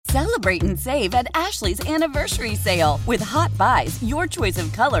Celebrate and save at Ashley's Anniversary Sale. With Hot Buys, your choice of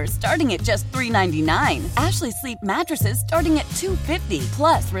colors starting at just $3.99. Ashley Sleep mattresses starting at $2.50.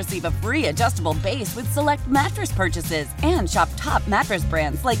 Plus, receive a free adjustable base with select mattress purchases. And shop top mattress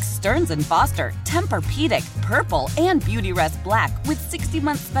brands like Stearns & Foster, Tempur-Pedic, Purple, and Beautyrest Black with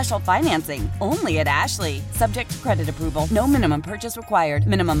 60-month special financing. Only at Ashley. Subject to credit approval. No minimum purchase required.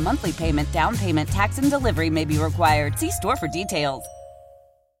 Minimum monthly payment, down payment, tax, and delivery may be required. See store for details.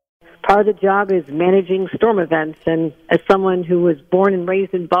 Part of the job is managing storm events, and as someone who was born and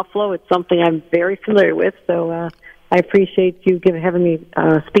raised in Buffalo, it's something I'm very familiar with, so I appreciate you having me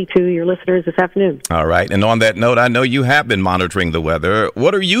speak to your listeners this afternoon. All right, and on that note, I know you have been monitoring the weather.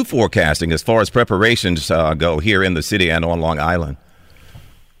 What are you forecasting as far as preparations go here in the city and on Long Island?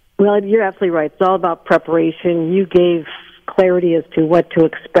 Well, you're absolutely right. It's all about preparation. You gave clarity as to what to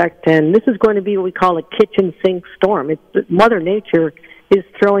expect, and this is going to be what we call a kitchen sink storm. Mother Nature is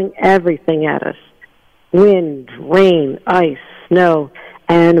throwing everything at us. Wind, rain, ice, snow,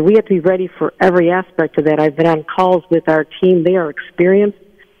 and we have to be ready for every aspect of that. I've been on calls with our team. They are experienced,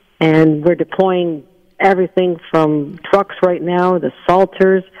 and we're deploying everything from trucks right now, the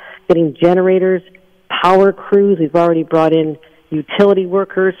salters, getting generators, power crews. We've already brought in utility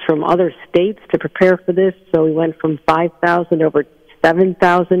workers from other states to prepare for this, so we went from 5,000 over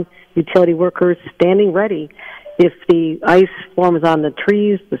 7,000 utility workers standing ready. If the ice forms on the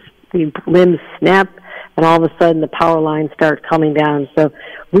trees, the limbs snap, and all of a sudden the power lines start coming down. So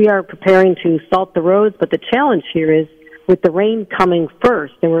we are preparing to salt the roads, but the challenge here is with the rain coming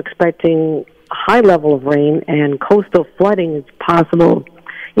first, and we're expecting a high level of rain, and coastal flooding is possible.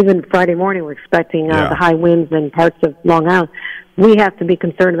 Even Friday morning we're expecting the high winds in parts of Long Island. We have to be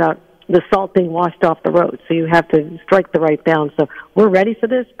concerned about the salt being washed off the road, so you have to strike the right balance. So we're ready for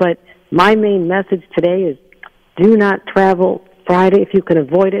this, but my main message today is do not travel Friday if you can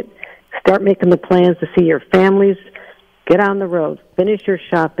avoid it. Start making the plans to see your families. Get on the road. Finish your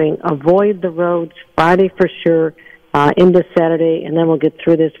shopping. Avoid the roads Friday for sure, into Saturday, and then we'll get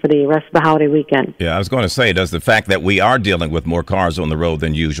through this for the rest of the holiday weekend. Yeah, I was going to say, does the fact that we are dealing with more cars on the road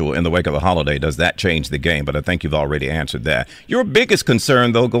than usual in the wake of the holiday, does that change the game? But I think you've already answered that. Your biggest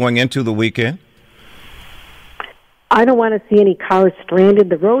concern, though, going into the weekend? I don't want to see any cars stranded.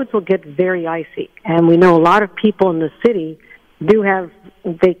 The roads will get very icy, and we know a lot of people in the city do have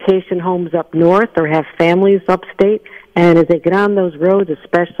vacation homes up north or have families upstate, and as they get on those roads,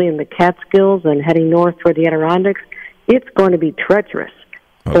 especially in the Catskills and heading north toward the Adirondacks, it's going to be treacherous.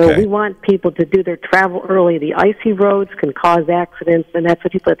 Okay. So we want people to do their travel early. The icy roads can cause accidents, and that's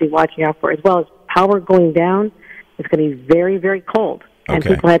what people have to be watching out for, as well as power going down. It's going to be very, very cold, and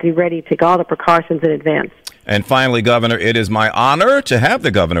people have to be ready to take all the precautions in advance. And finally, Governor, it is my honor to have the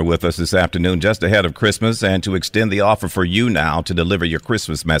governor with us this afternoon just ahead of Christmas and to extend the offer for you now to deliver your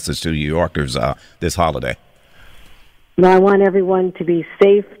Christmas message to New Yorkers this holiday. Well, I want everyone to be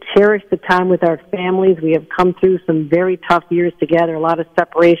safe, cherish the time with our families. We have come through some very tough years together, a lot of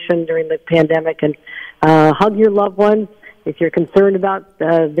separation during the pandemic, and hug your loved ones. If you're concerned about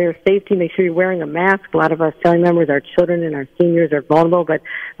their safety, make sure you're wearing a mask. A lot of our family members, our children, and our seniors are vulnerable. But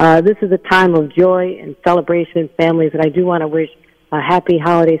this is a time of joy and celebration in families, and I do want to wish happy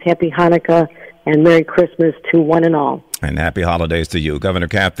holidays, happy Hanukkah, and Merry Christmas to one and all. And happy holidays to you. Governor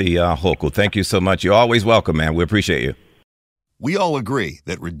Kathy Hochul, thank you so much. You're always welcome, man. We appreciate you. We all agree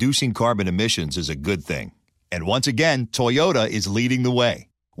that reducing carbon emissions is a good thing. And once again, Toyota is leading the way.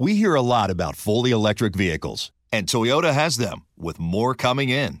 We hear a lot about fully electric vehicles. And Toyota has them, with more coming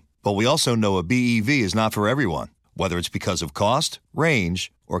in. But we also know a BEV is not for everyone, whether it's because of cost,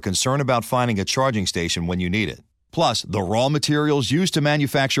 range, or concern about finding a charging station when you need it. Plus, the raw materials used to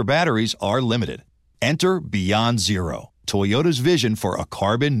manufacture batteries are limited. Enter Beyond Zero, Toyota's vision for a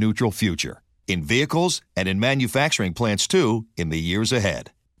carbon-neutral future. In vehicles and in manufacturing plants, too, in the years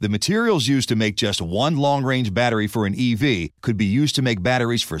ahead. The materials used to make just one long-range battery for an EV could be used to make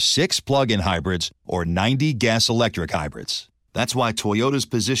batteries for 6 plug-in hybrids or 90 gas-electric hybrids. That's why Toyota's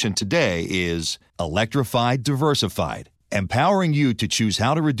position today is electrified, diversified, empowering you to choose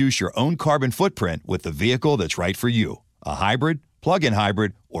how to reduce your own carbon footprint with the vehicle that's right for you, a hybrid, plug-in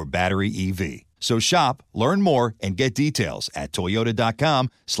hybrid, or battery EV. So shop, learn more, and get details at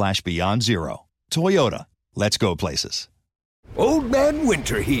toyota.com/beyond-zero. Toyota, let's go places. Old Man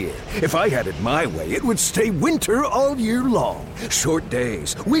Winter here. If I had it my way, it would stay winter all year long. Short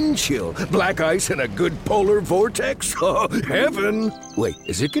days, wind chill, black ice, and a good polar vortex. Oh, heaven. Wait,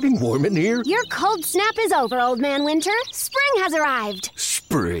 is it getting warm in here? Your cold snap is over, Old Man Winter. Spring has arrived. Spring?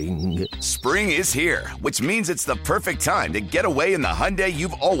 spring. Spring is here, which means it's the perfect time to get away in the Hyundai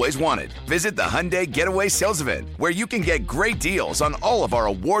you've always wanted. Visit the Hyundai Getaway Sales Event, where you can get great deals on all of our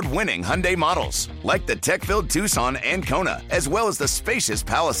award-winning Hyundai models, like the tech-filled Tucson and Kona, as well as the spacious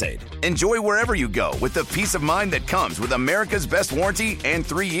Palisade. Enjoy wherever you go with the peace of mind that comes with America's best warranty and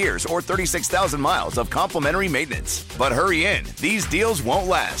 3 years or 36,000 miles of complimentary maintenance. But hurry in, these deals won't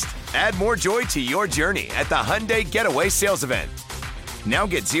last. Add more joy to your journey at the Hyundai Getaway Sales Event. Now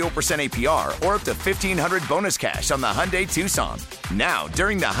get 0% APR or up to $1,500 bonus cash on the Hyundai Tucson. Now,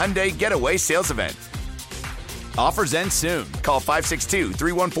 during the Hyundai Getaway Sales Event. Offers end soon. Call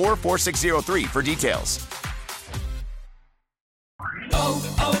 562-314-4603 for details.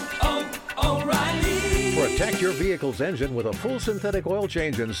 O'Reilly. Protect your vehicle's engine with a full synthetic oil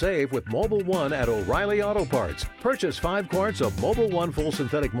change and save with Mobil 1 at O'Reilly Auto Parts. Purchase 5 quarts of Mobil 1 full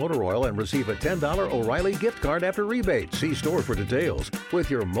synthetic motor oil and receive a $10 O'Reilly gift card after rebate. See store for details. With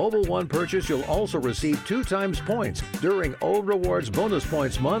your Mobil 1 purchase, you'll also receive 2 times points during O Rewards Bonus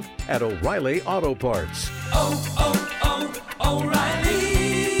Points Month at O'Reilly Auto Parts.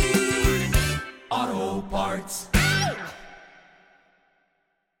 O'Reilly Auto Parts.